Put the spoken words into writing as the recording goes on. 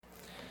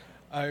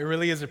It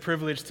really is a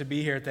privilege to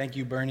be here. Thank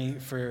you, Bernie,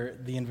 for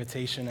the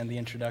invitation and the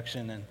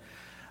introduction,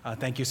 and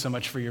thank you so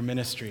much for your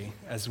ministry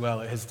as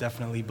well. It has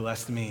definitely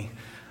blessed me.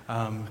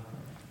 I'm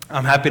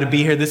happy to be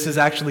here. This is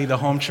actually the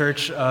home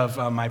church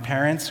of my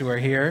parents who are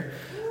here,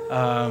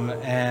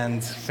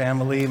 and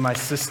family. My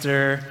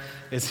sister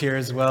is here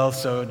as well,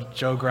 so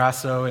Joe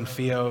Grasso and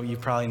Fio, you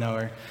probably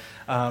know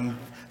her.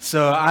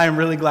 So I'm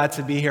really glad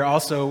to be here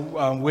also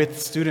with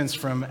students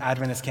from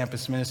Adventist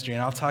Campus Ministry,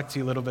 and I'll talk to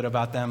you a little bit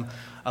about them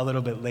a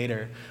little bit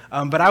later.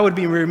 But I would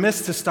be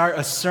remiss to start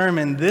a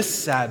sermon this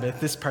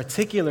Sabbath, this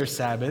particular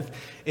Sabbath,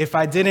 if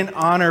I didn't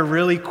honor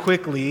really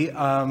quickly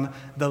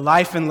the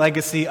life and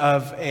legacy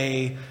of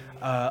a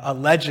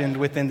legend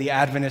within the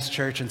Adventist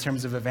Church in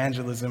terms of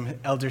evangelism,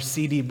 Elder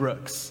C.D.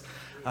 Brooks.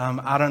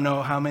 I don't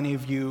know how many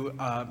of you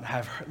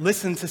have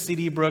listened to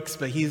C.D. Brooks,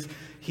 but he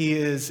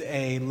is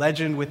a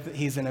legend.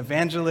 He's an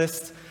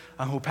evangelist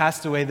who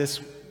passed away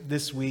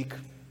this week.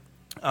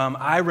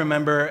 I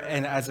remember,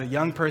 and as a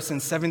young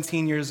person,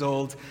 17 years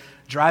old,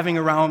 driving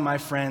around with my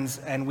friends,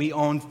 and we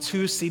owned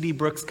 2 C.D.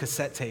 Brooks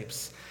cassette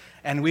tapes.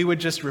 And we would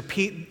just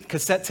repeat.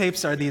 Cassette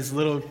tapes are these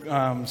little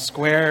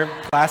square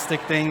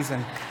plastic things,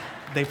 and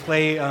they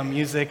play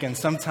music, and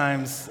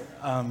sometimes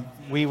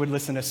we would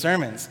listen to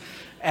sermons.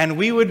 And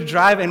we would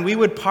drive, and we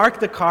would park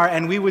the car,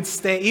 and we would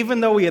stay. Even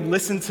though we had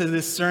listened to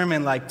this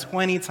sermon like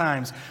 20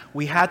 times,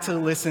 we had to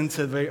listen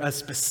to a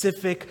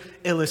specific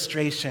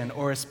illustration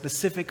or a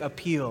specific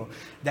appeal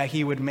that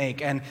he would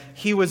make. And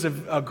he was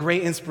a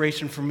great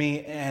inspiration for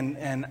me,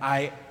 and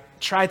I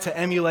tried to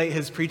emulate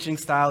his preaching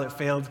style. It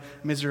failed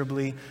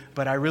miserably,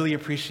 but I really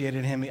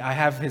appreciated him. I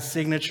have his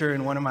signature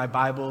in one of my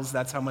Bibles.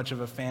 That's how much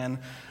of a fan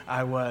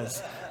I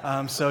was.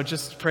 So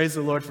just praise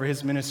the Lord for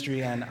his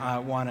ministry, and I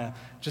want to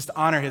just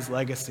honor his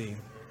legacy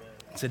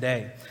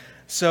today.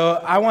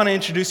 So I want to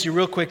introduce you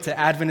real quick to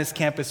Adventist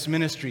Campus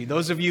Ministry.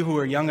 Those of you who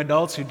are young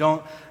adults who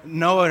don't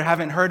know or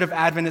haven't heard of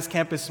Adventist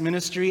Campus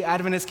Ministry,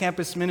 Adventist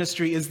Campus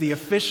Ministry is the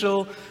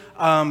official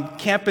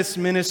campus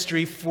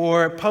ministry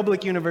for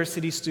public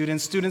university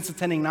students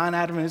attending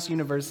non-Adventist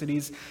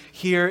universities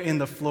here in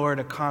the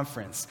Florida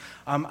Conference.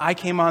 I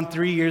came on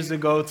 3 years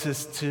ago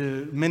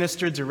to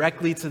minister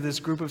directly to this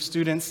group of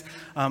students.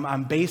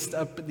 I'm based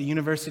up at the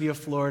University of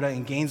Florida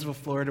in Gainesville,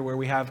 Florida, where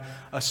we have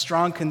a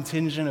strong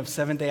contingent of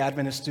Seventh-day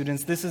Adventist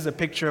students. This is a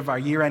picture of our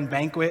year-end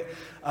banquet,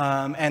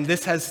 and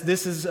this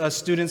is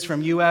students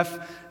from UF.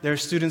 There are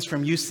students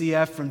from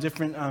UCF, from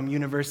different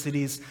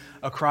universities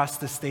across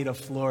the state of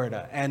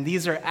Florida. And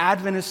these are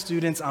Adventist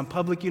students on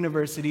public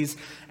universities,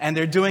 and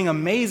they're doing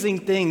amazing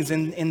things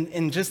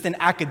in just in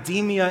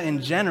academia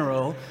in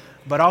general,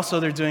 but also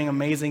they're doing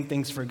amazing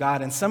things for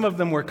God. And some of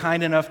them were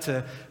kind enough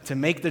to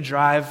make the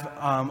drive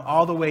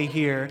all the way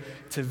here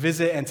to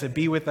visit and to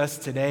be with us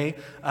today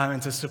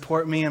and to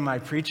support me in my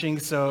preaching.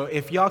 So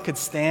if y'all could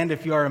stand,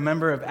 if you are a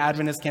member of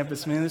Adventist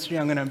Campus Ministry,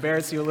 I'm going to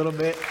embarrass you a little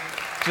bit.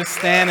 Just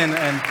stand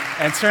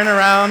and turn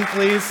around,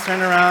 please.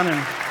 Turn around.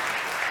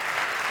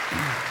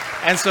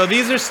 And so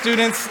these are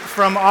students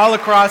from all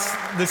across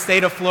the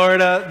state of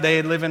Florida.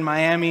 They live in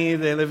Miami.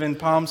 They live in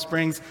Palm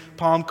Springs,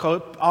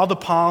 all the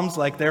palms,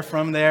 like they're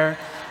from there.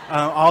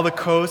 All the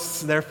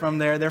coasts, they're from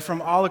there. They're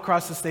from all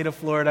across the state of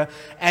Florida.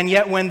 And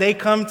yet when they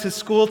come to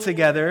school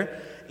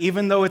together,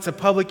 even though it's a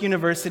public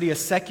university, a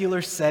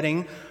secular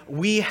setting,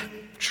 we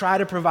try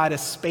to provide a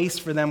space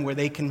for them where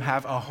they can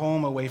have a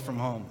home away from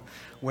home,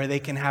 where they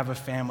can have a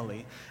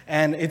family.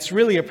 And it's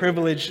really a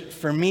privilege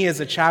for me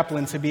as a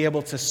chaplain to be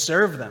able to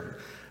serve them,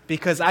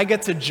 because I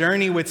get to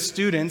journey with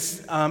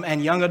students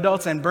and young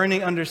adults, and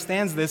Bernie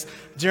understands this,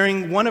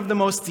 during one of the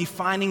most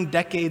defining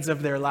decades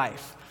of their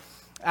life.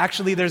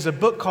 Actually, there's a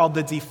book called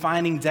The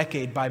Defining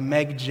Decade by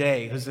Meg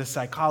Jay, who's a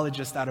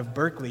psychologist out of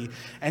Berkeley,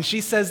 and she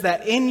says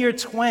that in your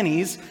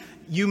 20s,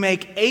 you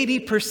make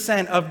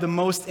 80% of the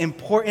most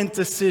important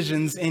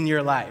decisions in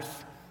your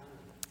life.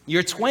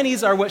 Your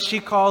 20s are what she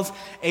calls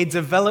a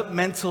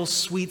developmental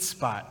sweet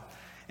spot.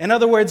 In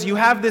other words, you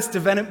have this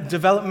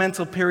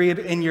developmental period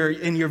in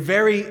your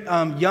very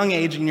young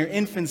age, in your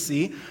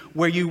infancy,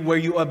 where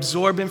you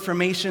absorb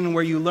information,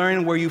 where you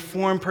learn, where you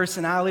form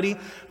personality.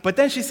 But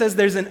then she says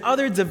there's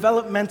another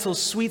developmental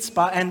sweet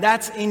spot, and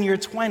that's in your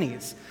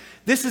 20s.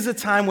 This is a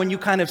time when you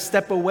kind of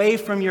step away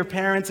from your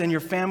parents and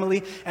your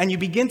family, and you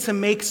begin to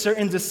make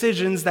certain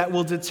decisions that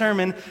will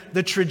determine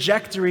the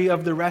trajectory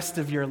of the rest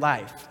of your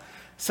life.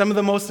 Some of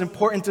the most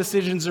important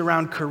decisions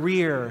around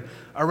career,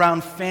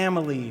 around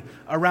family,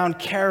 around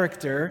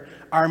character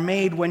are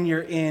made when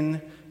you're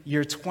in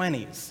your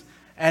 20s.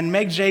 And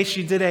Meg Jay,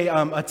 she did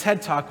a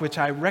TED Talk, which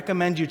I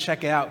recommend you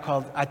check it out,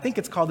 I think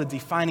it's called The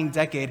Defining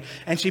Decade.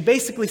 And she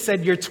basically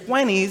said your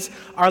 20s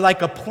are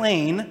like a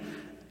plane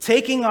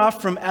taking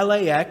off from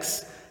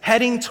LAX,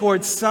 heading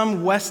towards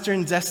some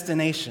Western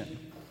destination.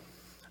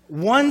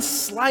 One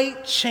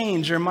slight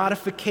change or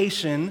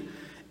modification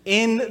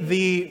in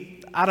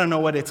I don't know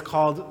what it's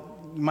called.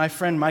 My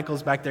friend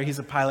Michael's back there, he's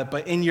a pilot.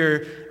 But in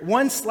your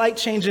one slight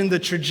change in the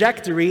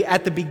trajectory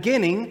at the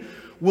beginning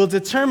will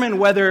determine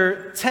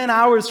whether 10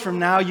 hours from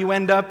now you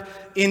end up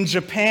in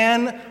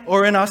Japan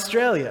or in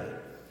Australia.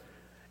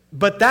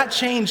 But that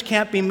change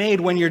can't be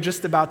made when you're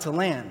just about to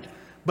land.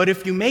 But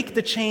if you make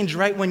the change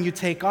right when you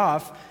take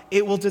off,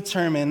 it will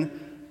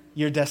determine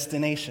your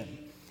destination.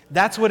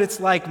 That's what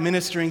it's like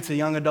ministering to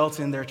young adults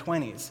in their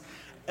 20s.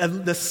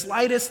 The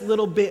slightest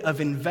little bit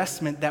of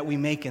investment that we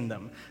make in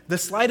them, the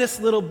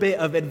slightest little bit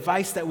of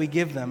advice that we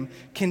give them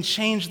can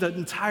change the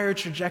entire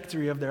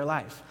trajectory of their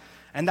life.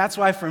 And that's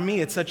why for me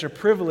it's such a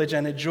privilege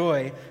and a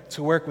joy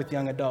to work with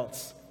young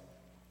adults.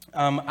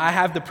 I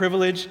have the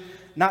privilege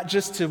not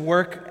just to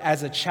work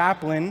as a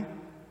chaplain,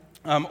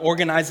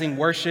 organizing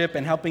worship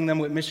and helping them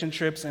with mission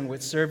trips and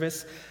with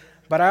service,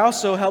 but I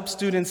also help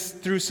students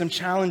through some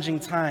challenging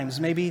times,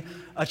 maybe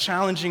a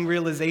challenging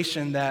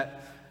realization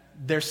that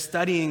they're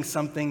studying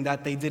something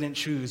that they didn't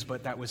choose,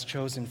 but that was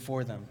chosen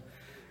for them.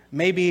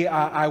 Maybe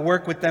I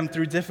work with them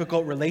through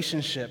difficult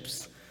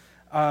relationships.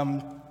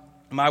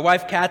 My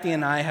wife, Kathy,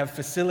 and I have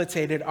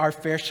facilitated our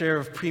fair share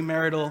of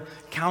premarital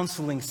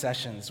counseling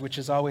sessions, which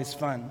is always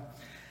fun.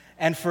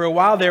 And for a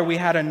while there, we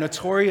had a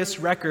notorious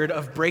record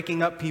of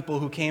breaking up people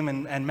who came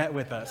and met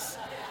with us.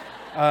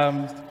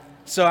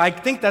 So I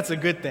think that's a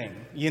good thing,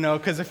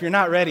 because if you're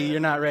not ready,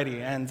 you're not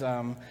ready.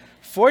 And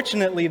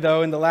fortunately,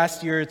 though, in the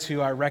last year or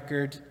two, our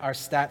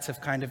stats have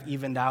kind of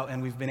evened out,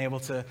 and we've been able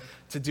to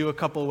do a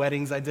couple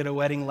weddings. I did a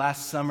wedding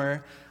last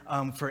summer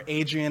for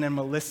Adrian and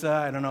Melissa.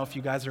 I don't know if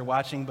you guys are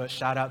watching, but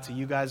shout out to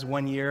you guys,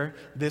 1 year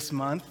this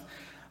month.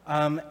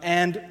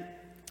 And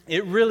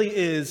it really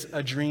is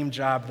a dream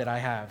job that I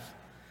have.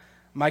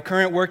 My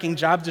current working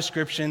job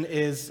description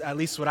is, at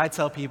least what I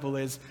tell people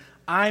is,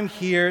 I'm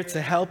here to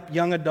help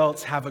young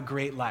adults have a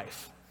great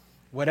life.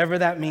 Whatever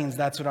that means,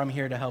 that's what I'm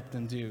here to help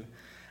them do.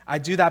 I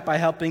do that by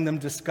helping them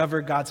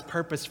discover God's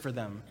purpose for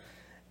them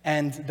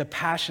and the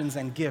passions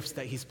and gifts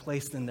that He's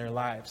placed in their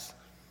lives.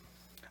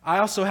 I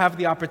also have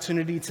the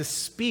opportunity to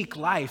speak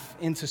life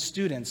into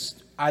students,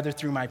 either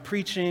through my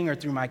preaching or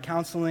through my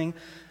counseling.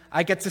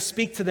 I get to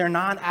speak to their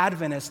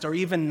non-Adventist or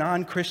even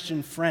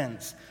non-Christian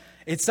friends.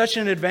 It's such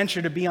an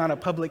adventure to be on a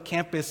public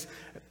campus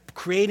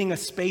creating a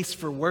space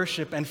for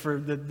worship and for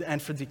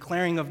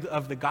declaring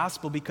of the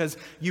gospel, because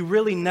you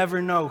really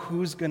never know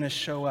who's going to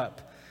show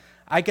up.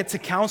 I get to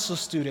counsel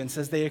students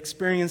as they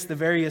experience the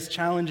various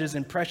challenges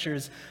and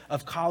pressures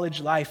of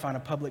college life on a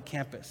public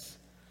campus.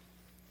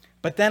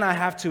 But then I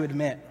have to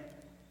admit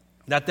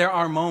that there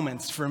are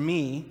moments for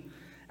me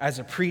as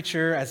a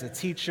preacher, as a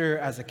teacher,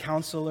 as a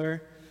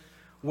counselor,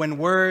 when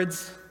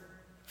words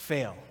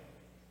fail.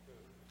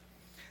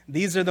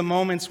 These are the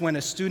moments when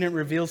a student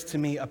reveals to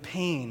me a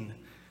pain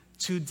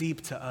too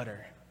deep to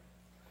utter.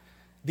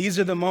 These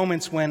are the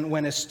moments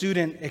when a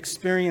student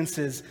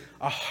experiences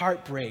a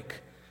heartbreak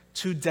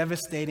too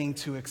devastating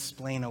to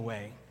explain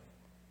away.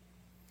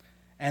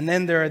 And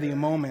then there are the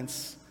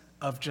moments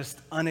of just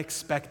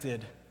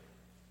unexpected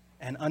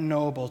and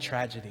unknowable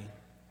tragedy.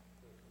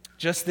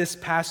 Just this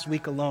past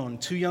week alone,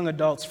 2 young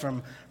adults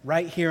from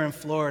right here in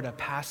Florida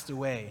passed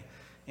away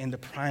in the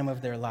prime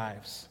of their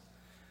lives.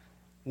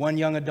 One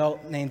young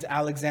adult named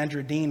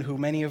Alexandra Dean, who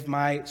many of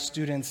my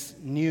students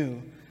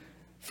knew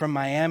from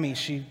Miami,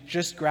 she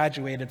just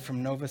graduated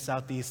from Nova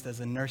Southeast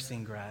as a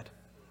nursing grad.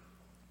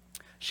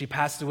 She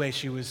passed away.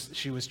 She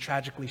was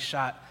tragically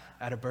shot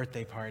at a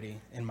birthday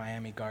party in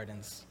Miami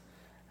Gardens.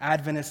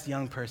 Adventist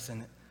young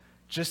person,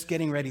 just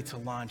getting ready to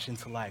launch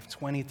into life,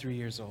 23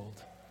 years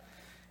old.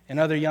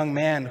 Another young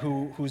man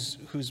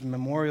whose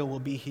memorial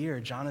will be here,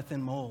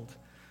 Jonathan Mold,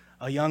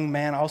 a young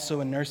man, also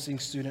a nursing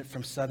student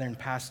from Southern,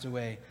 passed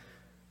away,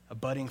 a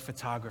budding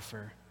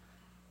photographer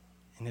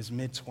in his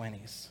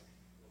mid-20s.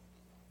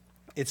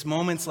 It's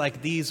moments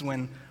like these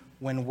when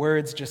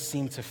words just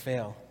seem to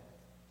fail.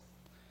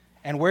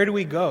 And where do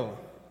we go?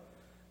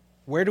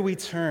 Where do we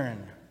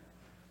turn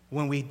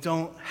when we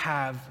don't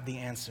have the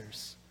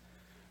answers?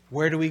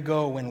 Where do we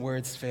go when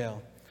words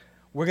fail?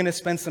 We're going to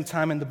spend some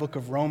time in the book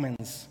of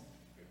Romans,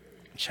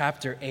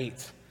 chapter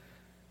 8.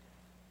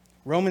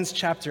 Romans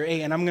chapter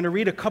 8, and I'm going to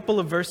read a couple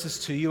of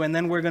verses to you, and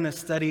then we're going to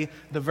study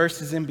the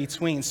verses in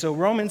between. So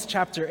Romans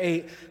chapter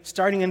 8,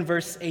 starting in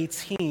verse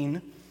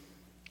 18,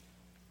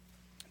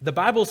 the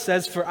Bible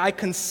says, "For I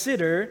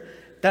consider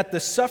that the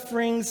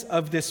sufferings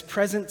of this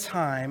present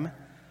time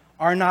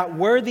are not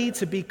worthy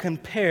to be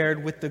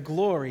compared with the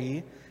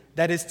glory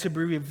that is to be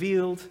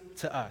revealed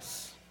to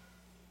us."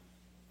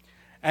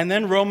 And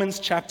then Romans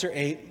chapter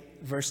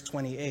 8, verse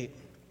 28.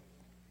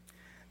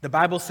 The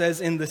Bible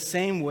says "And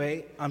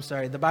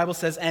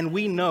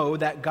we know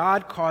that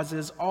God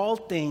causes all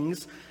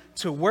things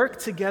to work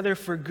together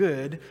for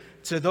good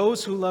to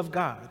those who love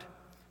God,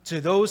 to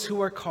those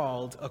who are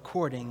called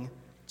according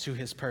to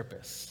His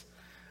purpose."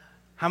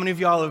 How many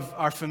of y'all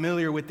are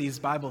familiar with these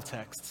Bible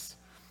texts?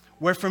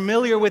 We're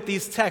familiar with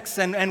these texts,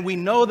 and we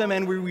know them,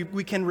 and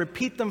we can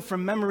repeat them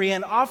from memory,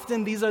 and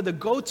often these are the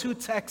go-to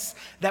texts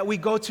that we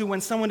go to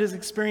when someone is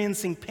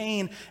experiencing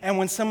pain and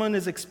when someone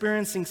is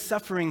experiencing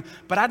suffering.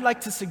 But I'd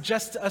like to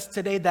suggest to us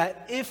today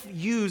that if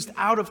used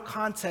out of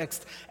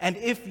context and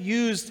if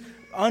used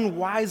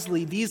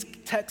unwisely, these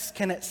texts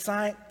can at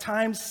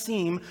times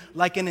seem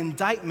like an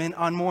indictment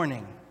on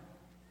mourning.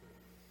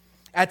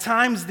 At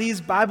times, these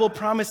Bible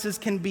promises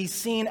can be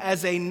seen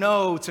as a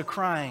no to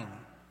crying,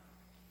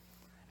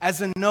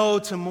 as a no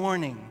to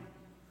mourning,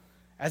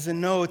 as a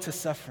no to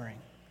suffering.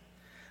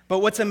 But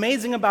what's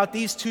amazing about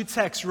these two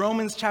texts,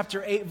 Romans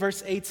chapter 8,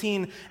 verse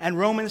 18, and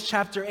Romans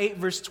chapter 8,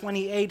 verse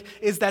 28,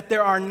 is that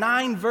there are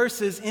 9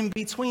 verses in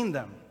between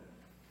them.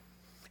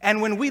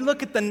 And when we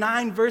look at the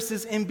 9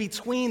 verses in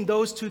between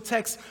those two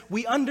texts,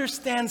 we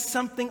understand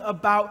something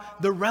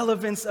about the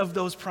relevance of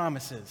those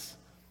promises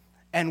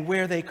and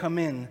where they come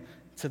in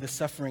to the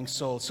suffering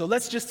soul. So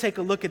let's just take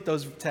a look at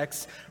those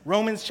texts,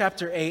 Romans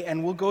chapter 8,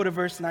 and we'll go to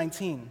verse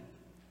 19.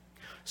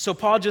 So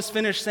Paul just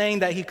finished saying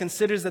that he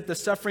considers that the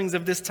sufferings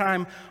of this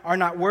time are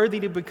not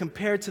worthy to be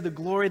compared to the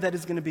glory that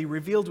is going to be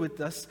revealed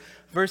with us.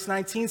 Verse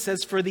 19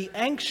 says, "For the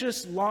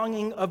anxious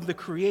longing of the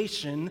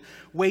creation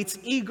waits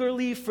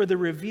eagerly for the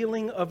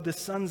revealing of the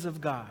sons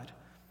of God.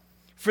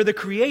 For the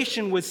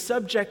creation was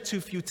subject to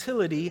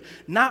futility,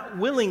 not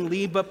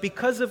willingly, but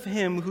because of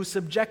him who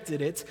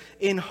subjected it,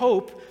 in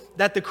hope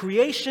that the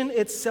creation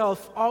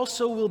itself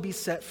also will be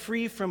set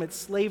free from its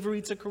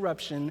slavery to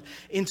corruption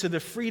into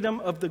the freedom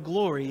of the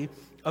glory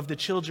of the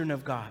children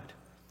of God.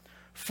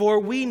 For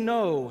we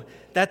know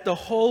that the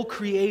whole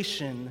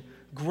creation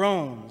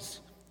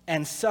groans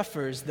and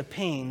suffers the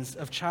pains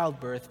of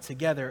childbirth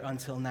together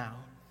until now.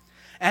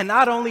 And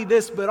not only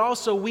this, but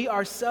also we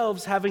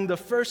ourselves, having the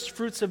first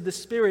fruits of the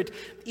Spirit,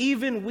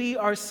 even we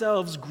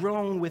ourselves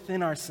groan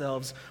within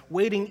ourselves,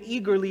 waiting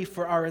eagerly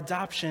for our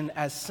adoption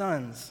as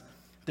sons,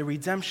 the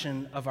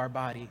redemption of our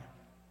body.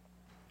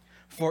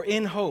 For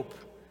in hope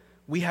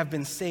we have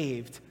been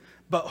saved.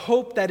 But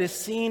hope that is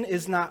seen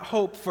is not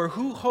hope, for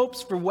who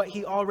hopes for what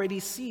he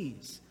already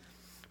sees?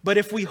 But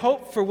if we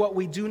hope for what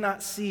we do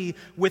not see,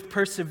 with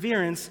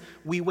perseverance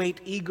we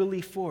wait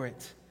eagerly for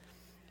it.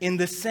 In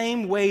the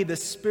same way, the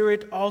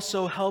Spirit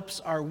also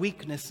helps our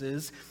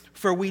weaknesses,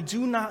 for we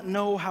do not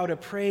know how to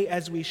pray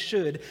as we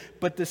should,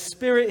 but the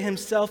Spirit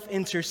himself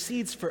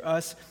intercedes for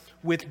us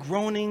with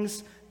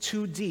groanings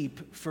too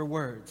deep for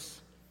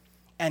words.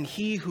 And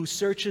he who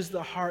searches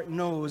the heart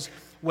knows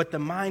what the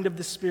mind of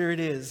the Spirit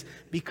is,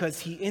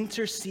 because he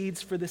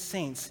intercedes for the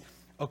saints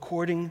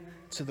according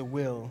to the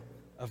will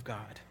of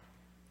God."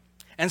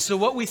 And so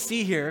what we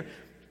see here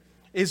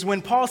is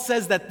when Paul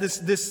says that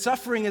this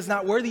suffering is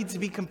not worthy to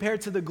be compared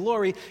to the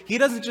glory, he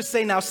doesn't just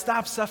say, now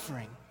stop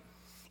suffering.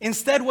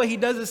 Instead, what he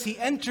does is he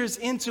enters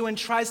into and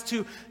tries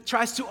to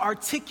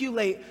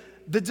articulate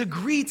the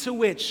degree to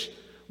which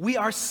we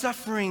are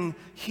suffering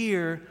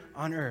here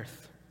on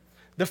earth.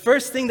 The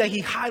first thing that he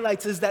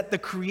highlights is that the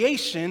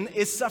creation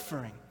is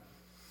suffering.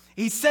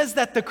 He says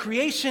that the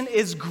creation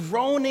is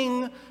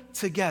groaning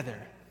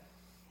together.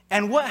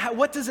 And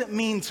what does it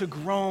mean to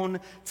groan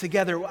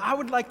together? Well, I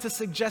would like to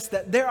suggest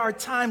that there are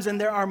times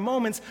and there are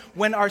moments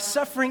when our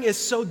suffering is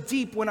so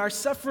deep, when our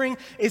suffering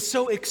is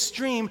so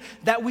extreme,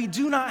 that we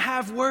do not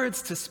have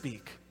words to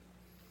speak.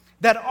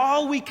 That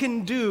all we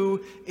can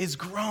do is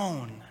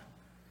groan.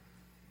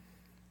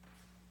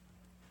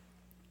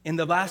 In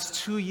the last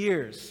 2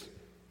 years,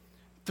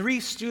 3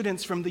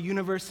 students from the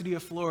University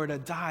of Florida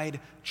died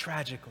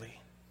tragically.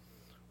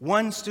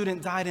 1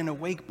 student died in a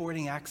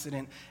wakeboarding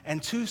accident,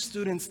 and 2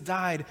 students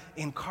died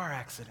in car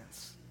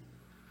accidents.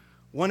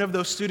 One of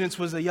those students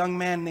was a young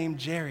man named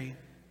Jerry.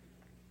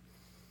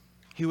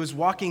 He was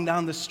walking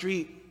down the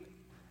street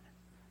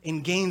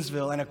in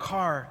Gainesville, and a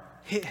car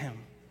hit him.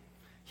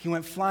 He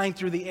went flying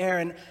through the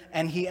air,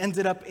 and he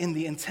ended up in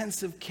the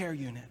intensive care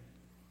unit.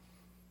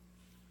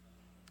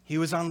 He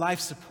was on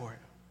life support.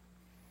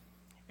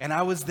 And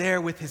I was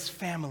there with his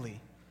family.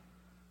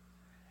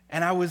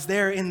 And I was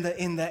there in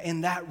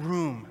that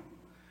room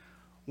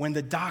when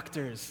the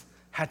doctors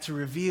had to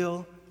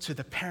reveal to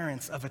the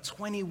parents of a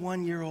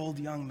 21-year-old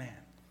young man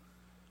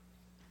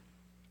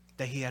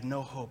that he had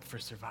no hope for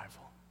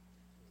survival.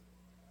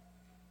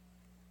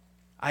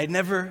 I had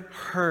never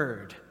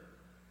heard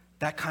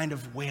that kind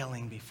of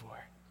wailing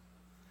before.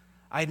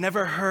 I had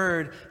never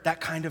heard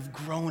that kind of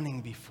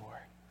groaning before.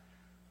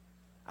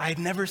 I had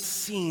never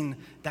seen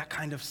that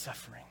kind of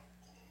suffering.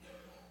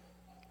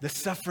 The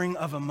suffering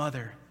of a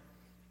mother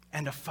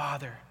and a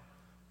father,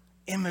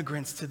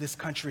 immigrants to this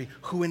country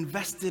who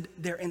invested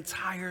their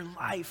entire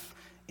life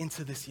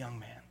into this young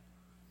man,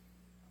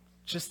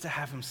 just to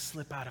have him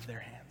slip out of their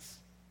hands.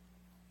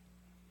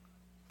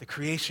 The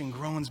creation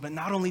groans, but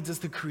not only does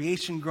the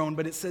creation groan,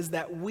 but it says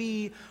that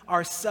we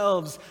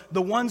ourselves,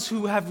 the ones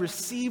who have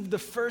received the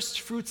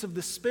first fruits of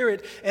the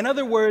Spirit, in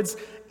other words,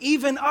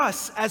 even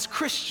us as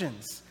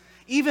Christians,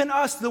 even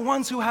us, the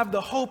ones who have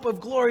the hope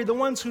of glory, the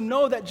ones who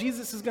know that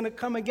Jesus is going to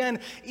come again,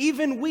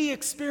 even we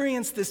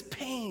experience this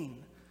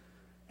pain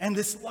and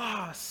this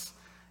loss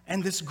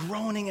and this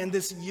groaning and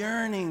this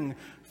yearning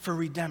for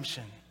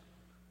redemption,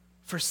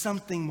 for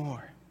something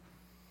more.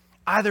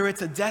 Either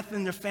it's a death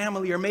in the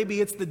family, or maybe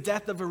it's the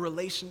death of a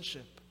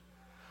relationship,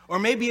 or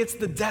maybe it's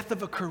the death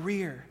of a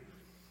career.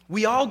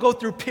 We all go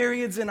through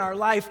periods in our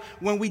life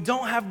when we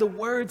don't have the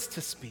words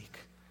to speak.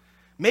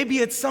 Maybe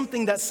it's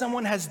something that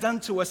someone has done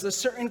to us, a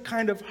certain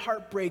kind of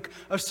heartbreak,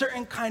 a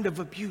certain kind of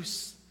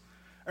abuse.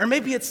 Or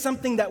maybe it's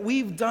something that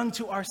we've done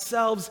to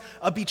ourselves,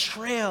 a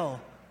betrayal.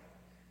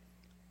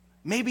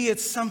 Maybe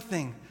it's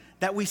something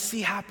that we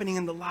see happening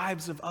in the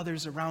lives of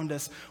others around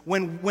us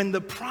when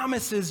the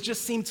promises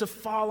just seem to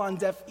fall on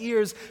deaf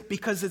ears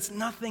because it's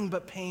nothing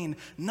but pain,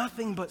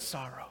 nothing but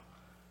sorrow.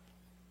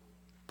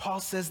 Paul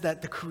says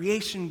that the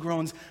creation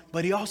groans,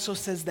 but he also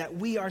says that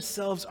we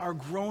ourselves are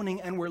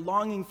groaning and we're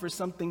longing for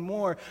something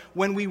more.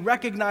 When we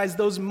recognize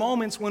those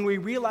moments, when we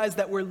realize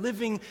that we're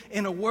living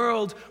in a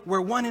world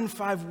where 1 in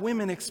 5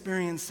 women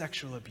experience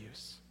sexual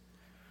abuse,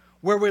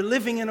 where we're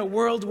living in a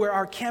world where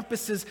our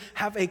campuses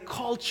have a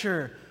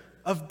culture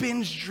of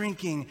binge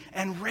drinking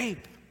and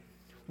rape,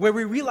 where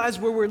we realize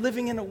where we're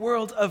living in a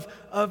world of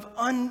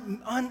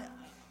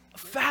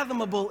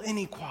unfathomable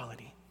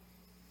inequality.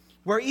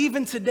 Where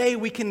even today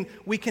we can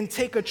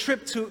take a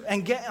trip to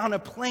and get on a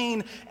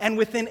plane, and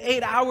within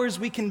 8 hours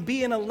we can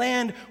be in a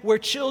land where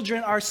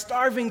children are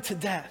starving to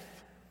death.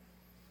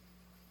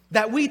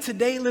 That we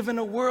today live in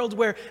a world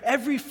where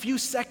every few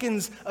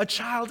seconds a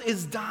child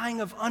is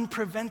dying of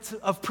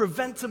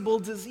preventable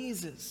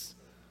diseases.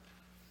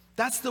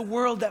 That's the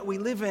world that we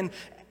live in,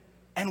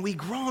 and we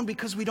groan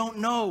because we don't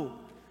know.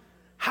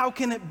 How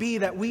can it be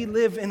that we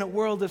live in a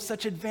world of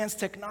such advanced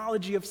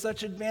technology, of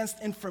such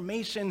advanced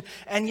information,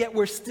 and yet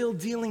we're still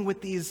dealing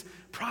with these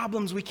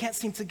problems? We can't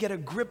seem to get a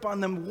grip on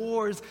them.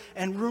 Wars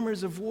and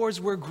rumors of wars.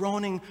 We're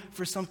groaning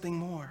for something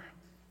more.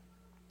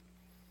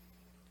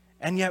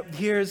 And yet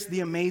here's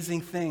the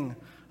amazing thing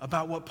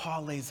about what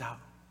Paul lays out.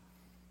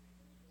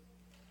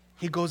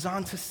 He goes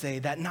on to say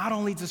that not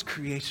only does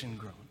creation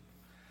groan,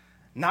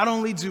 not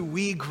only do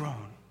we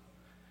groan,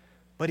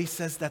 but he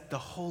says that the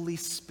Holy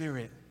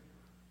Spirit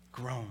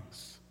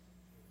groans.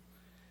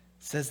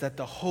 It says that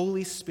the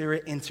Holy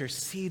Spirit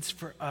intercedes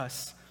for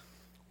us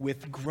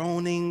with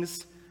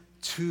groanings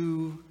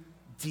too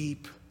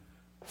deep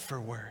for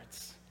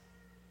words.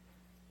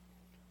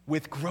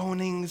 With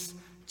groanings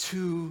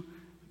too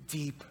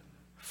deep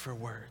for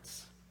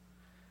words.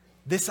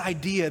 This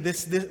idea,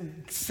 this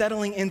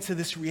settling into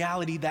this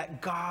reality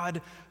that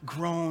God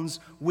groans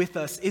with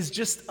us is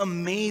just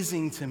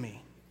amazing to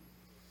me.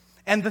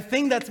 And the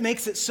thing that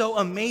makes it so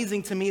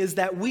amazing to me is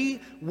that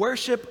we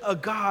worship a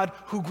God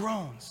who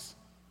groans.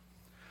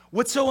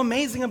 What's so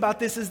amazing about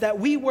this is that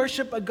we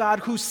worship a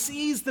God who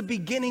sees the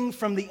beginning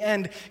from the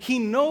end. He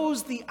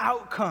knows the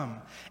outcome,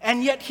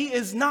 and yet he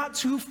is not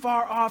too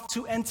far off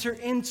to enter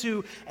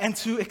into and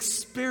to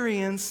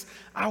experience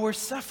our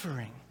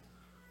suffering.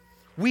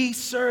 We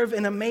serve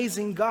an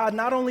amazing God.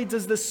 Not only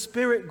does the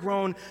Spirit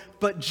groan,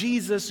 but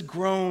Jesus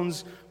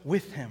groans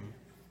with him.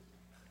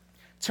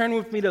 Turn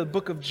with me to the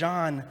book of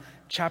John,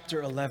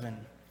 chapter 11.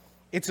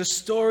 It's a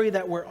story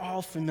that we're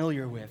all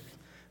familiar with,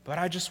 but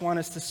I just want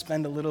us to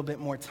spend a little bit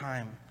more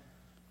time.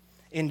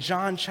 In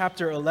John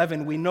chapter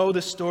 11, we know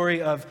the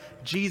story of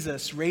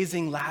Jesus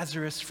raising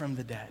Lazarus from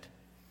the dead.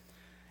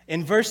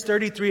 In verse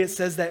 33, it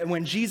says that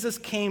when Jesus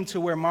came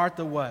to where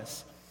Martha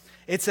was,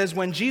 it says,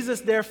 when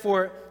Jesus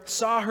therefore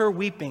saw her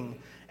weeping,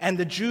 and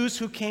the Jews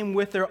who came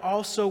with her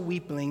also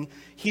weeping,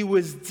 he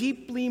was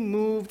deeply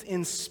moved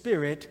in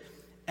spirit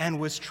and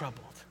was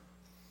troubled.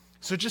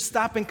 So just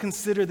stop and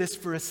consider this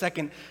for a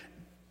second.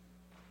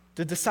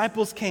 The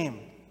disciples came,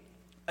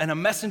 and a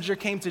messenger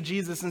came to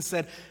Jesus and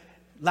said,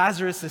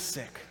 Lazarus is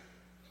sick.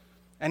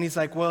 And he's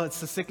like, well,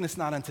 it's a sickness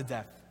not unto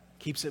death.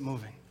 Keeps it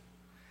moving.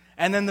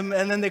 And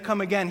then they come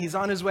again. He's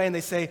on his way, and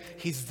they say,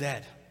 he's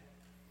dead.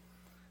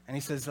 And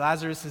he says,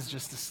 Lazarus is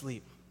just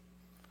asleep.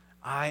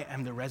 I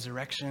am the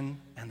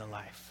resurrection and the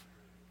life.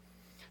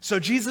 So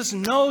Jesus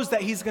knows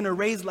that he's going to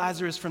raise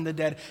Lazarus from the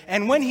dead.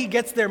 And when he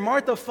gets there,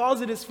 Martha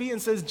falls at his feet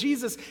and says,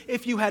 Jesus,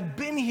 if you had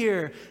been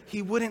here,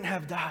 he wouldn't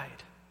have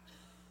died.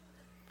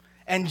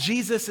 And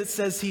Jesus, it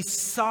says, he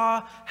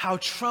saw how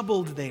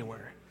troubled they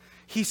were.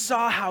 He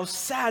saw how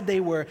sad they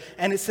were.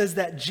 And it says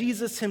that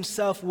Jesus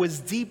himself was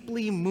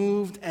deeply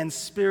moved in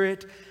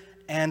spirit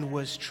and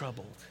was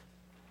troubled.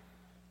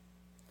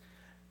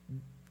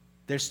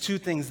 There's two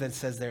things that it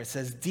says there. It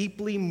says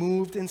deeply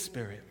moved in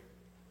spirit.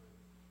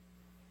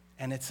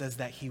 And it says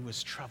that he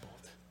was troubled.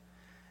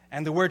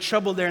 And the word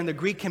troubled there in the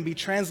Greek can be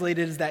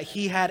translated as that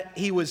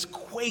he was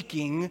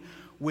quaking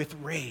with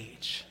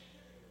rage.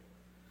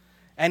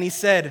 And he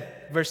said,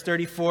 verse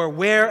 34,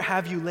 where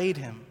have you laid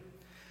him?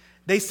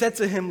 They said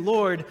to him,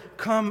 Lord,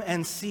 come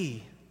and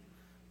see.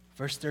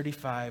 Verse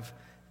 35,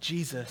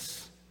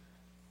 Jesus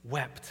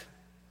wept.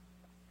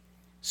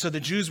 So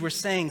the Jews were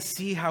saying,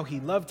 see how he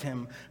loved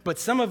him. But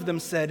some of them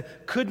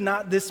said, could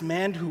not this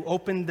man who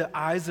opened the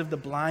eyes of the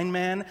blind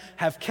man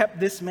have kept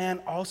this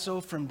man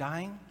also from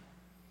dying?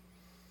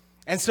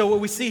 And so what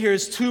we see here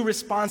is two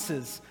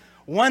responses.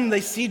 One,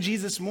 they see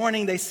Jesus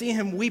mourning, they see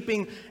him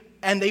weeping,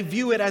 and they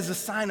view it as a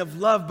sign of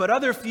love. But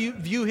others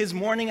view his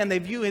mourning and they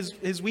view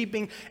his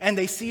weeping, and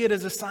they see it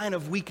as a sign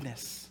of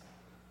weakness.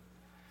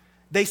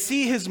 They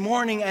see his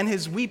mourning and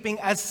his weeping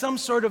as some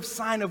sort of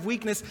sign of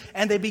weakness,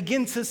 and they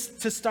begin to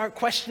start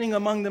questioning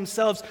among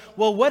themselves,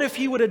 well, what if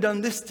he would have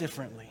done this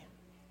differently?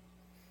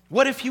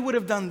 What if he would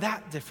have done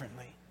that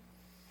differently?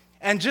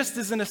 And just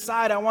as an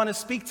aside, I want to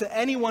speak to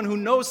anyone who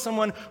knows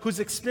someone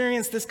who's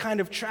experienced this kind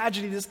of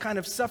tragedy, this kind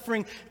of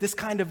suffering, this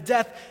kind of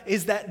death,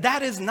 is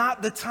that is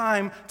not the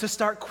time to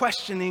start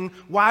questioning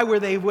why were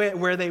they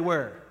where they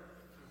were.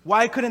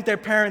 Why couldn't their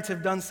parents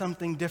have done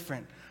something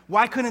different?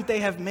 Why couldn't they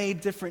have made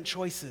different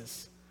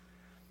choices?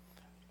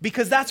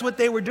 Because that's what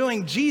they were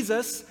doing.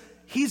 Jesus,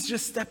 he's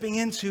just stepping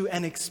into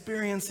and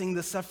experiencing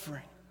the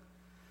suffering.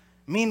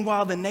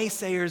 Meanwhile, the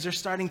naysayers are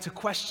starting to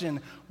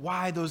question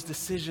why those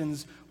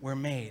decisions were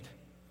made.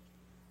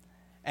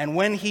 And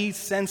when he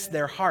sensed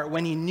their heart,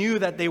 when he knew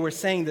that they were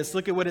saying this,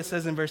 look at what it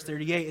says in verse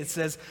 38. It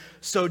says,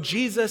 "So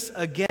Jesus,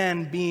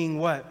 again being"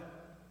 what?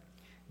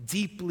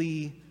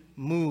 "Deeply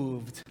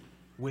moved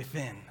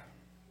within."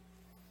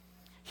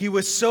 He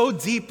was so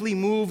deeply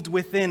moved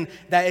within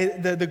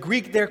that the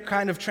Greek there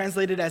kind of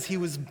translated as he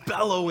was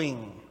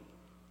bellowing.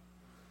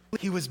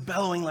 He was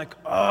bellowing like,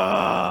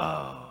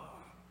 "Oh."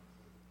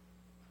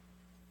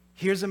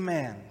 Here's a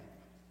man,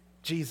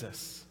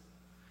 Jesus,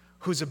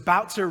 who's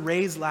about to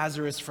raise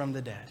Lazarus from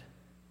the dead.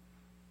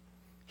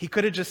 He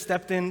could have just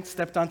stepped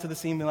onto the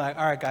scene and been like,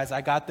 "All right, guys,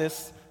 I got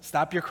this.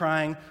 Stop your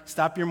crying.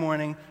 Stop your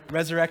mourning.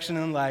 Resurrection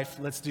and life.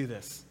 Let's do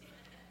this."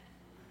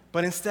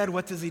 But instead,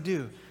 what does he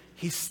do?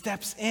 He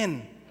steps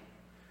in.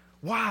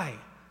 Why?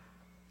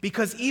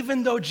 Because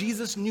even though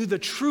Jesus knew the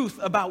truth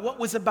about what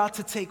was about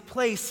to take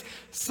place,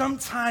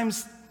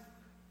 sometimes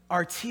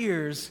our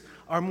tears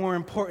are more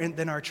important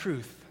than our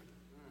truth.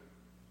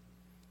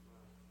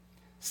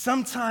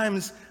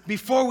 Sometimes,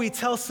 before we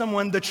tell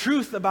someone the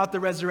truth about the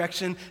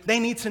resurrection, they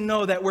need to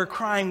know that we're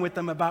crying with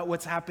them about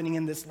what's happening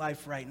in this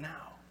life right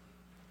now.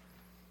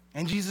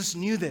 And Jesus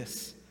knew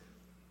this.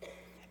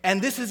 And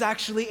this is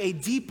actually a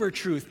deeper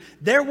truth.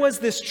 There was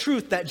this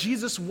truth that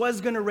Jesus was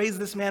going to raise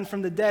this man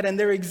from the dead, and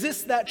there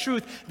exists that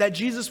truth that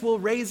Jesus will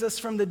raise us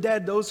from the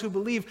dead, those who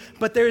believe.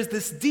 But there is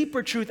this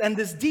deeper truth, and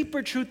this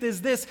deeper truth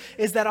is this,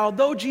 is that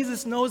although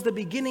Jesus knows the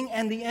beginning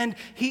and the end,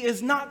 he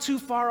is not too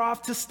far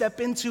off to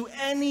step into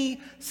any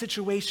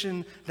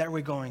situation that we're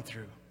going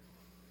through.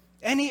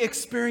 Any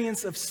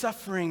experience of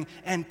suffering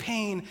and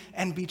pain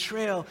and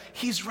betrayal,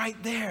 he's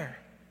right there.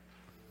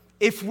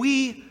 If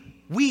we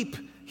weep,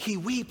 he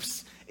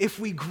weeps. If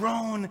we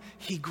groan,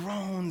 he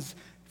groans.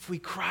 If we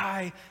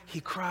cry, he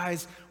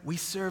cries. We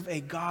serve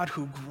a God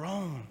who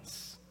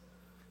groans.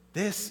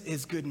 This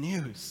is good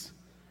news,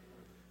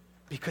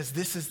 because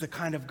this is the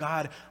kind of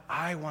God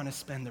I want to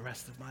spend the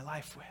rest of my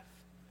life with.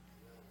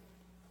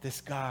 This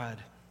God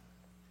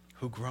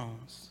who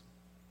groans.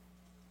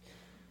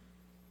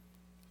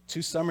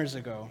 2 summers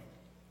ago,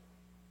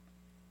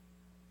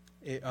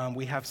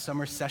 we have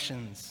summer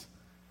sessions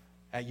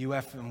at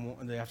UF,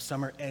 and they have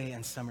Summer A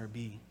and Summer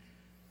B.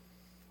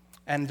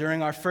 And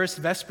during our first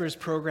Vespers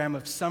program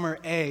of Summer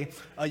A,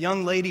 a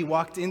young lady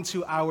walked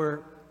into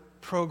our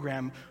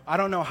program. I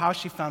don't know how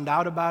she found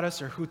out about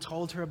us or who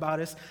told her about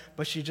us,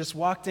 but she just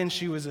walked in.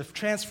 She was a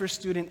transfer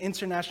student,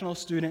 international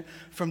student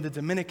from the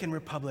Dominican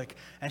Republic.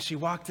 And she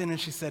walked in and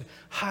she said,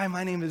 "Hi,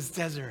 my name is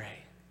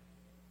Desiree."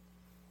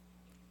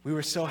 We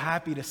were so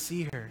happy to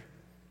see her.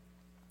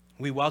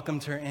 We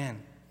welcomed her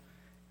in,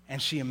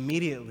 and she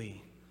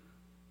immediately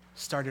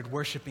started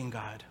worshiping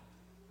God.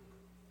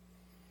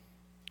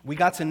 We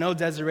got to know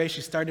Desiree.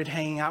 She started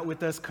hanging out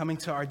with us, coming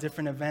to our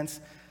different events,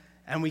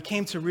 and we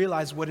came to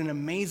realize what an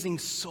amazing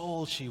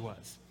soul she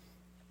was.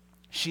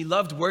 She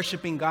loved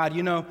worshiping God.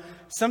 You know,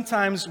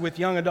 sometimes with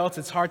young adults,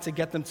 it's hard to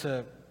get them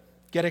to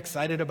get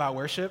excited about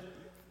worship.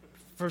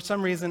 For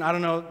some reason, I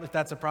don't know if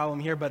that's a problem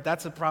here, but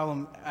that's a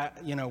problem,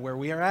 where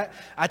we are at.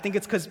 I think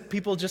it's because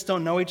people just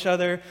don't know each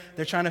other.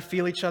 They're trying to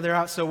feel each other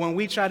out. So when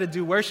we try to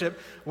do worship,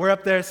 we're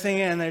up there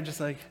singing, and they're just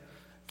like,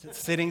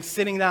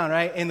 sitting down,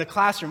 right, in the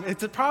classroom.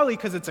 It's probably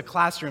because it's a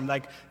classroom.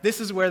 Like, this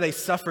is where they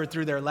suffer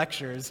through their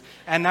lectures,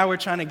 and now we're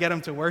trying to get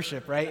them to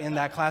worship, right, in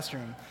that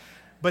classroom.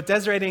 But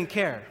Desiree didn't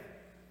care.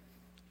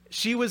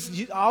 She was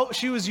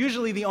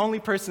usually the only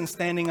person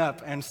standing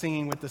up and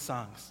singing with the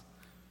songs.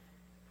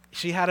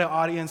 She had an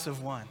audience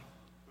of one.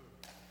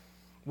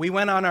 We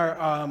went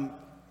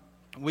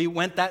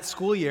that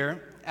school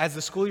year. As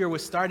the school year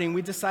was starting,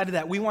 we decided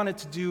that we wanted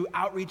to do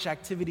outreach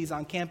activities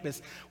on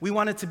campus. We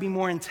wanted to be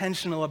more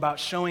intentional about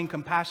showing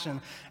compassion.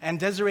 And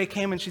Desiree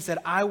came and she said,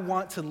 "I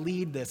want to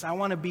lead this. I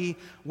want to be,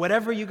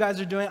 whatever you guys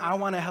are doing, I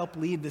want to help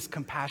lead this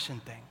compassion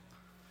thing."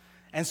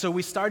 And so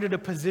we started a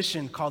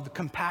position called the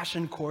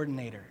Compassion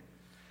Coordinator.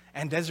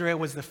 And Desiree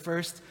was the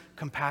first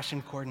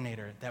compassion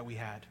coordinator that we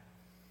had.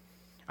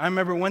 I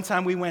remember one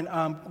time we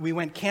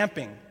went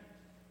camping.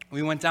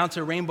 We went down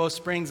to Rainbow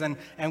Springs,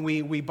 and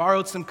we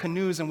borrowed some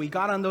canoes, and we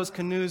got on those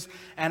canoes,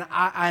 and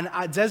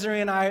Desiree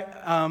and I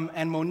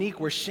and Monique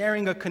were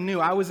sharing a canoe.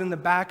 I was in the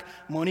back,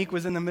 Monique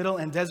was in the middle,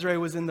 and Desiree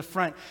was in the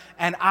front,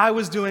 and I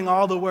was doing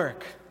all the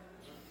work.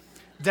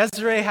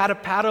 Desiree had a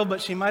paddle,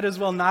 but she might as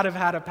well not have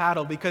had a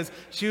paddle, because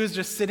she was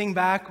just sitting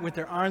back with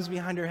her arms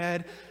behind her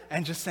head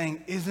and just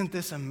saying, "Isn't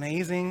this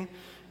amazing?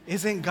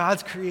 Isn't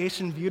God's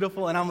creation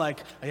beautiful?" And I'm like,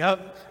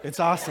 "Yep, it's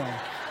awesome,"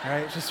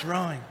 right? Just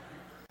rowing.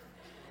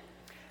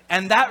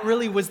 And that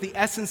really was the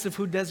essence of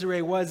who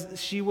Desiree was.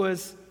 She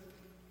was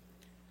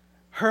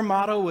her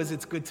motto was,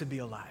 "It's good to be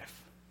alive."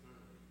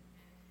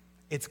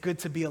 It's good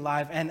to be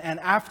alive. And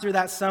after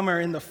that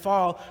summer, in the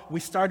fall, we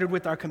started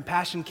with our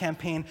compassion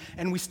campaign,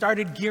 and we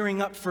started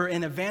gearing up for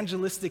an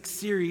evangelistic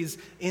series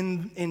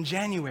in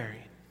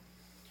January.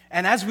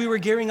 And as we were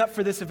gearing up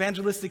for this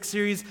evangelistic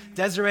series,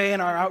 Desiree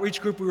and our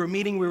outreach group, we were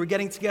meeting, we were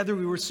getting together,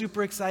 we were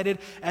super excited.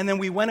 And then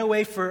we went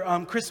away for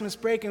Christmas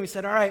break, and we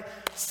said, all right,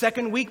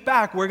 second week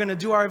back, we're going to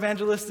do our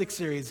evangelistic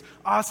series.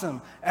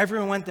 Awesome.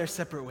 Everyone went their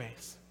separate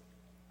ways.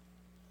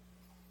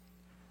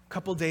 A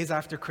couple days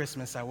after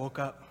Christmas, I woke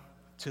up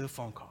to the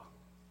phone call.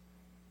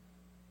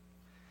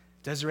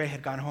 Desiree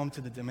had gone home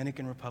to the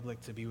Dominican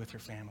Republic to be with her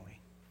family.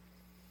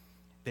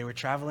 They were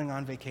traveling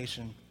on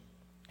vacation.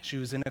 She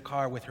was in a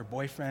car with her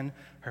boyfriend,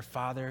 her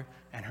father,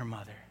 and her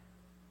mother.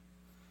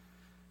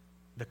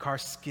 The car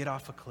skid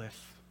off a cliff,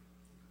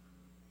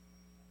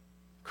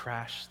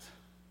 crashed.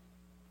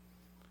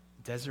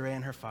 Desiree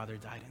and her father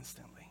died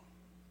instantly.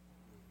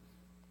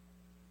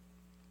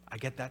 I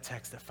get that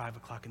text at 5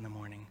 o'clock in the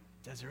morning.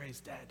 Desiree's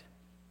dead.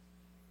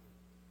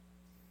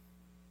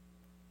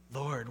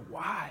 Lord,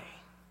 why?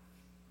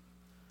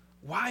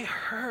 Why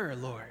her,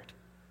 Lord?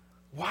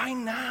 Why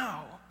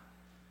now?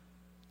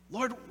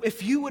 Lord,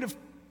 if you would have,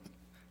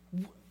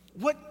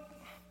 what?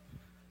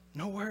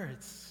 No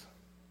words.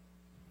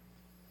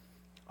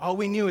 All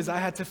we knew is I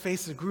had to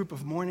face a group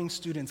of mourning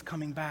students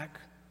coming back.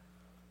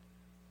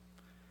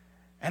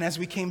 And as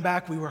we came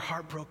back, we were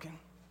heartbroken.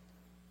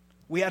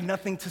 We had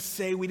nothing to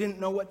say. We didn't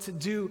know what to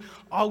do.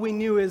 All we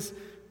knew is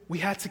we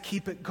had to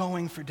keep it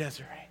going for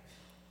Desiree.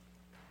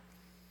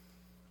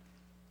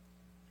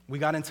 We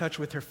got in touch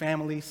with her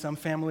family.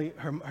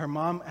 Her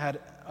mom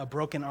had a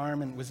broken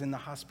arm and was in the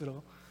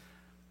hospital.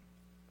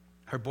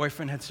 Her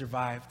boyfriend had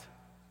survived.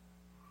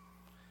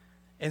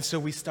 And so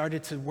we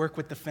started to work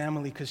with the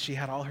family because she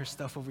had all her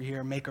stuff over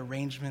here, make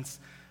arrangements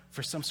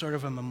for some sort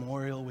of a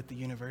memorial with the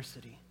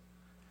university.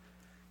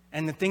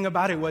 And the thing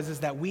about it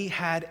is that we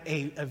had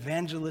an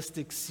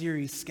evangelistic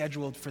series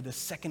scheduled for the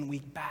second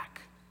week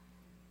back.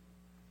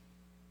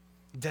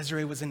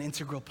 Desiree was an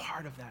integral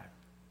part of that.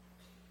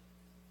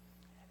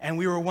 And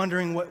we were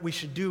wondering what we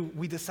should do.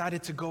 We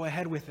decided to go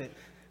ahead with it.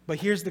 But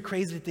here's the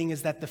crazy thing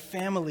is that the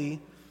family,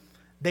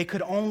 they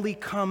could only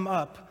come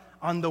up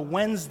on the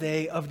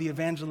Wednesday of the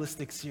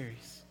evangelistic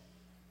series.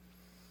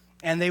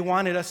 And they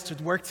wanted us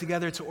to work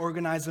together to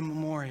organize a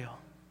memorial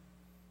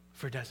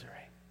for Desiree.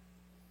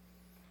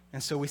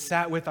 And so we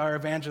sat with our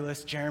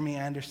evangelist, Jeremy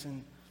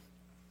Anderson.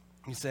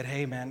 He said,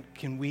 hey man,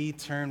 can we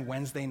turn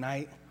Wednesday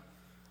night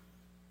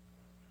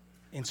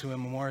into a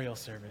memorial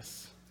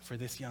service for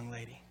this young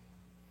lady?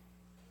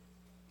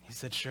 He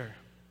said, sure.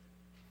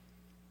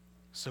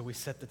 So we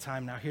set the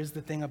time. Now, here's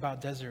the thing about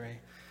Desiree.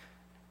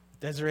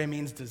 Desiree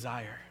means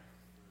desire.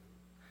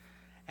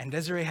 And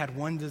Desiree had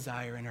one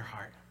desire in her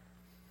heart,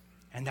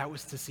 and that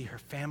was to see her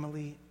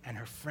family and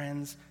her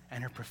friends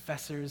and her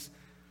professors,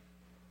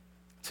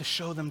 to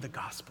show them the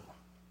gospel,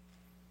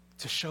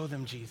 to show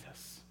them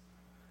Jesus.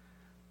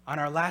 On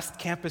our last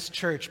campus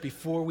church,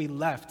 before we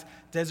left,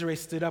 Desiree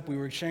stood up. We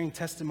were sharing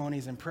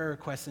testimonies and prayer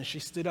requests, and she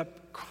stood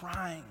up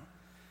crying.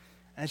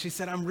 And she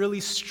said, I'm really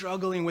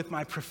struggling with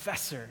my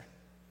professor.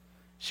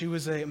 She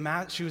was a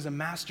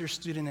master's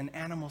student in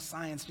animal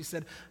science. She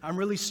said, I'm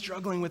really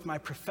struggling with my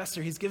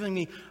professor. He's giving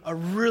me a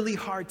really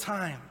hard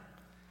time.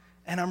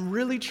 And I'm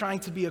really trying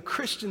to be a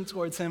Christian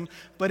towards him,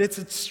 but it's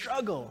a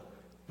struggle,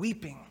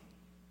 weeping.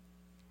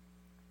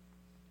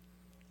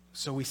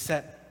 So we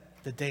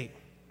set the date.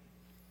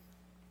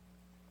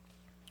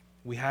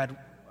 We had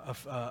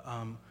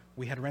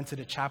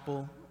rented a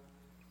chapel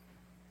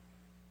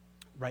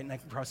right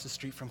across the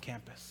street from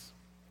campus.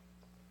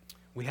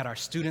 We had our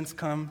students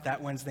come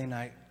that Wednesday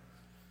night.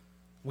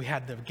 We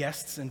had the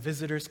guests and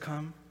visitors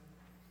come.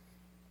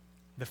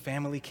 The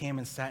family came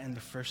and sat in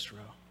the first row.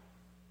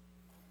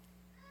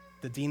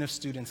 The dean of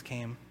students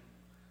came,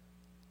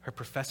 her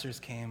professors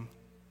came,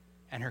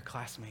 and her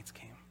classmates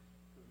came.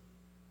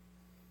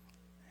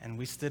 And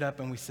we stood up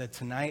and we said,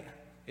 tonight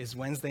is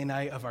Wednesday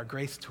night of our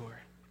grace tour.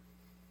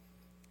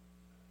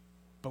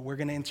 But we're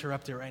going to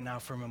interrupt it right now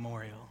for a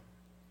memorial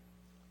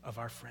of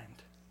our friend.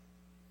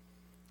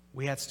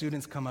 We had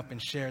students come up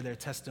and share their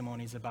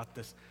testimonies about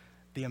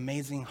the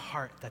amazing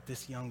heart that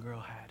this young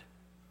girl had.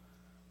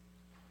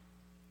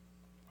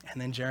 And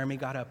then Jeremy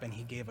got up and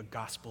he gave a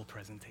gospel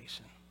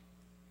presentation.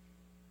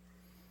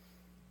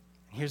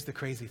 And here's the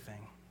crazy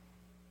thing,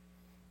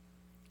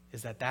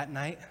 is that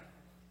night,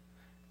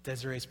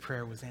 Desiree's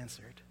prayer was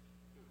answered.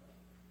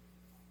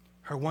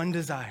 Her one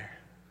desire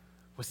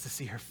was to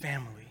see her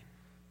family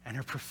and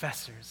her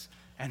professors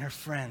and her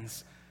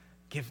friends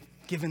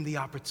given the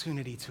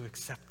opportunity to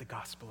accept the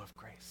gospel of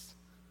grace.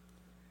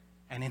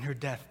 And in her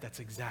death, that's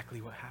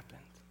exactly what happened.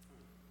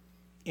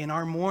 In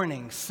our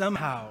mourning,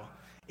 somehow,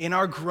 in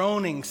our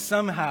groaning,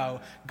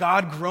 somehow,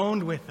 God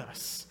groaned with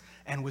us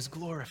and was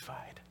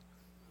glorified.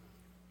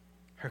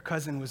 Her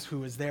cousin who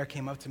was there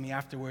came up to me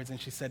afterwards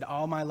and she said,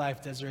 all my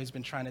life, Desiree's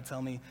been trying to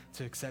tell me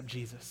to accept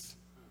Jesus.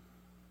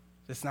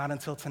 It's not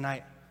until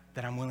tonight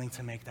that I'm willing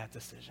to make that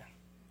decision.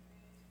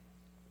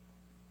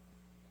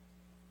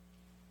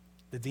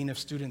 the dean of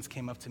students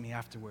came up to me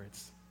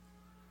afterwards.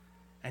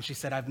 And she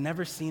said, I've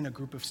never seen a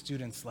group of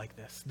students like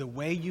this. The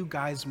way you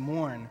guys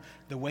mourn,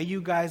 the way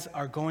you guys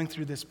are going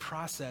through this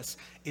process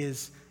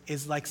is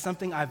like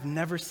something I've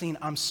never seen.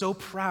 I'm so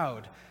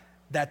proud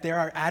that there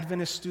are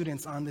Adventist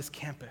students on this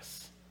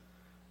campus.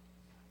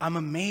 I'm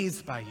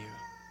amazed by you.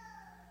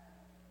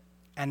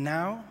 And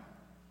now,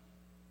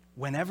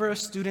 whenever a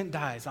student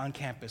dies on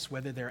campus,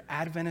 whether they're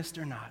Adventist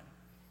or not,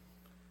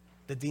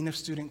 the dean of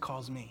student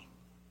calls me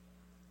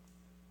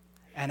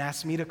and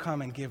asks me to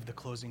come and give the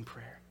closing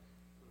prayer.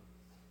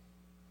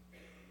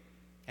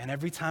 And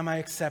every time I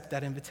accept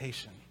that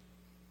invitation,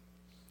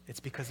 it's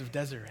because of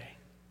Desiree.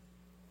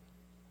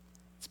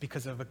 It's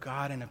because of a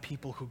God and a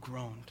people who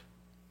groaned.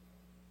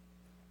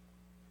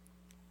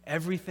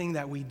 Everything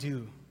that we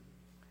do,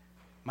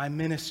 my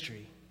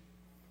ministry,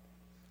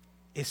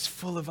 is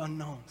full of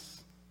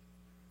unknowns.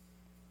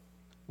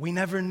 We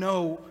never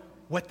know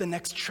what the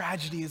next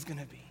tragedy is going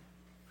to be.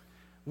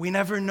 We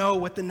never know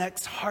what the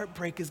next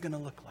heartbreak is going to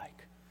look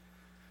like.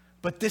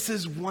 But this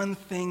is one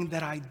thing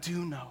that I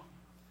do know,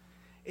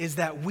 is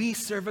that we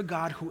serve a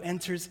God who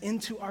enters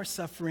into our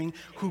suffering,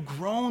 who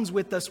groans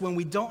with us when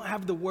we don't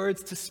have the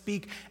words to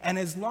speak. And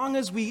as long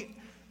as we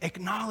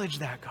acknowledge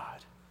that God,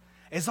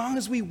 as long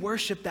as we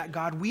worship that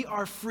God, we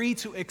are free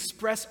to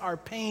express our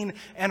pain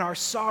and our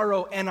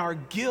sorrow and our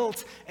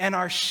guilt and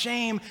our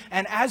shame.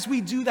 And as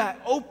we do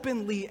that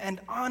openly and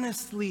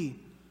honestly,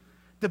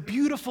 the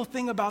beautiful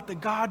thing about the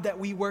God that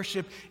we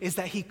worship is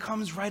that he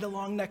comes right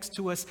along next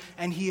to us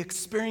and he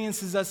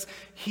experiences us.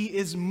 He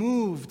is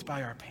moved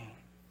by our pain.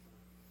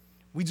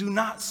 We do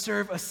not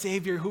serve a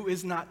Savior who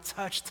is not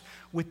touched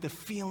with the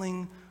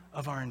feeling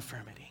of our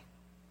infirmity.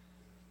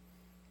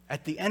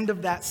 At the end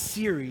of that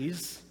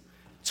series,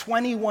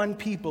 21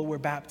 people were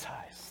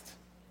baptized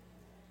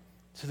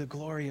to the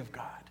glory of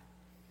God.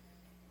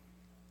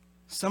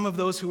 Some of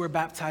those who were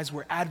baptized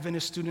were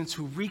Adventist students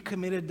who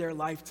recommitted their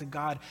life to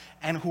God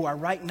and who are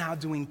right now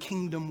doing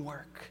kingdom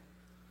work.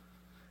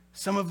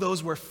 Some of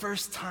those were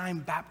first-time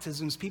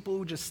baptisms, people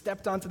who just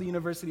stepped onto the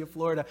University of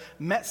Florida,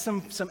 met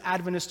some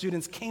Adventist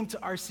students, came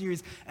to our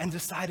series, and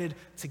decided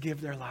to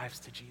give their lives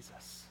to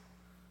Jesus.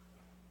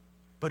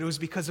 But it was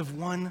because of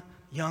one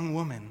young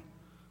woman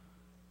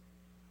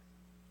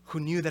who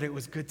knew that it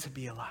was good to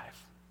be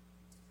alive.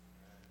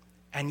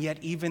 And yet,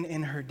 even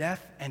in her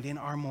death and in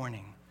our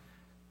mourning,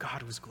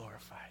 God was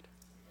glorified.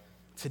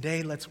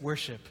 Today, let's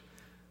worship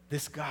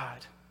this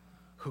God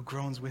who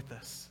groans with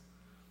us.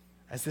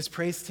 As this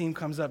praise team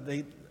comes up, are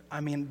you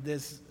going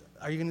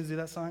to do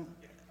that song?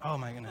 Oh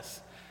my goodness.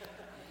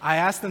 I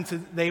asked them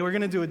they were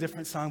going to do a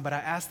different song, but I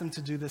asked them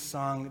to do this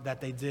song that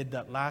they did,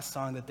 that last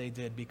song that they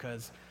did,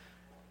 because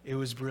it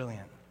was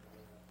brilliant.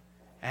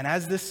 And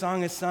as this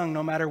song is sung,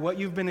 no matter what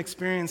you've been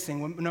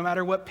experiencing, no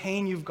matter what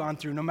pain you've gone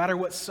through, no matter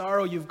what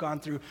sorrow you've gone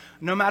through,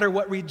 no matter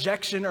what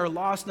rejection or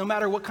loss, no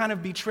matter what kind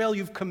of betrayal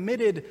you've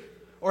committed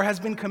or has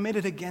been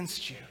committed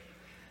against you,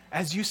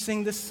 as you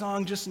sing this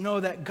song, just know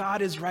that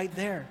God is right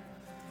there.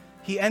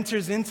 He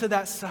enters into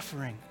that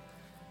suffering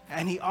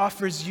and he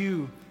offers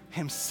you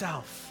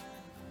himself,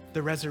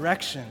 the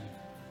resurrection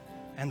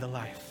and the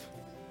life.